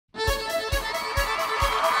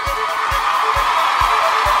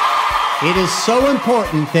It is so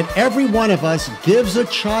important that every one of us gives a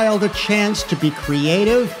child a chance to be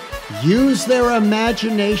creative, use their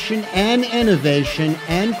imagination and innovation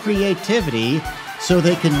and creativity so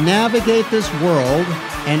they can navigate this world,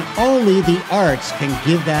 and only the arts can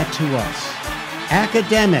give that to us.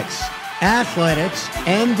 Academics, athletics,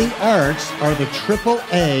 and the arts are the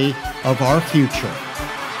AAA of our future.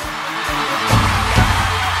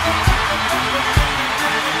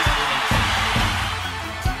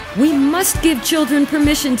 We must give children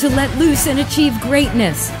permission to let loose and achieve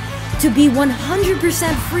greatness, to be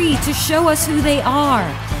 100% free to show us who they are,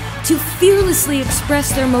 to fearlessly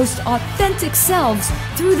express their most authentic selves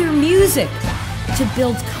through their music, to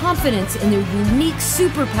build confidence in their unique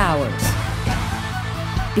superpowers.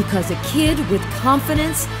 Because a kid with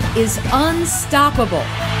confidence is unstoppable.